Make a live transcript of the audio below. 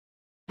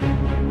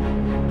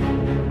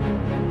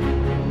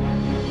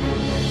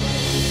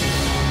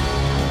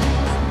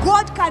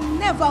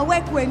ever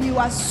work when you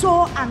are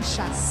so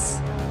anxious.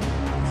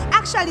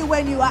 Actually,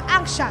 when you are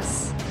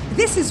anxious,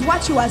 this is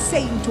what you are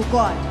saying to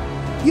God.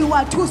 You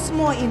are too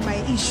small in my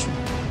issue.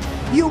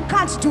 You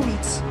can't do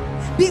it.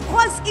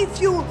 Because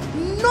if you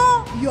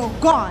know your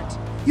God,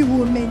 you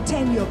will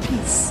maintain your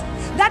peace.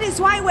 That is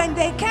why when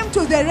they came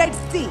to the Red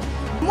Sea,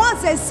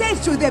 Moses said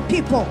to the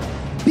people,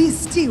 be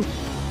still,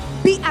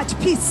 be at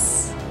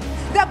peace.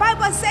 The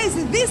Bible says,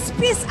 this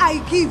peace I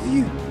give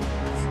you,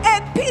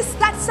 a peace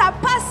that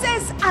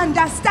surpasses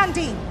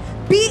understanding.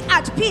 Be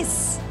at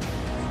peace.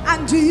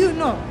 And do you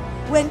know,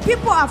 when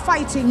people are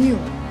fighting you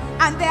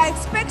and they are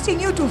expecting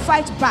you to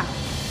fight back,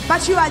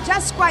 but you are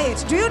just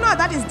quiet, do you know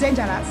that is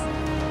dangerous?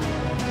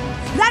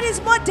 That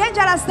is more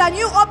dangerous than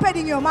you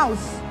opening your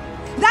mouth.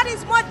 That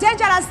is more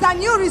dangerous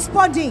than you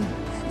responding.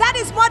 That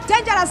is more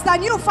dangerous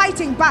than you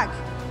fighting back.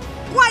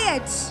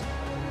 Quiet.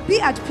 Be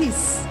at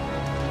peace.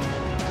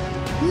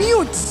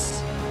 Mute.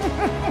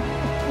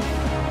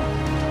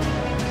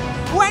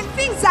 When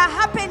things are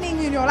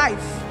happening in your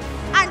life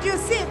and you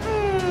see,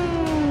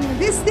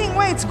 this thing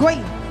where it's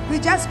going, we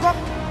just go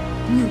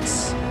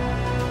mute.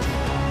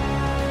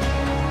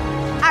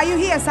 Are you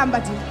here,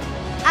 somebody?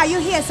 Are you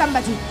here,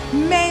 somebody?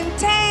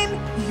 Maintain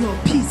your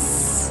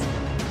peace.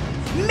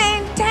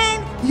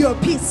 Maintain your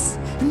peace.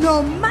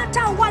 No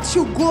matter what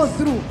you go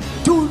through,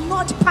 do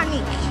not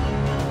panic.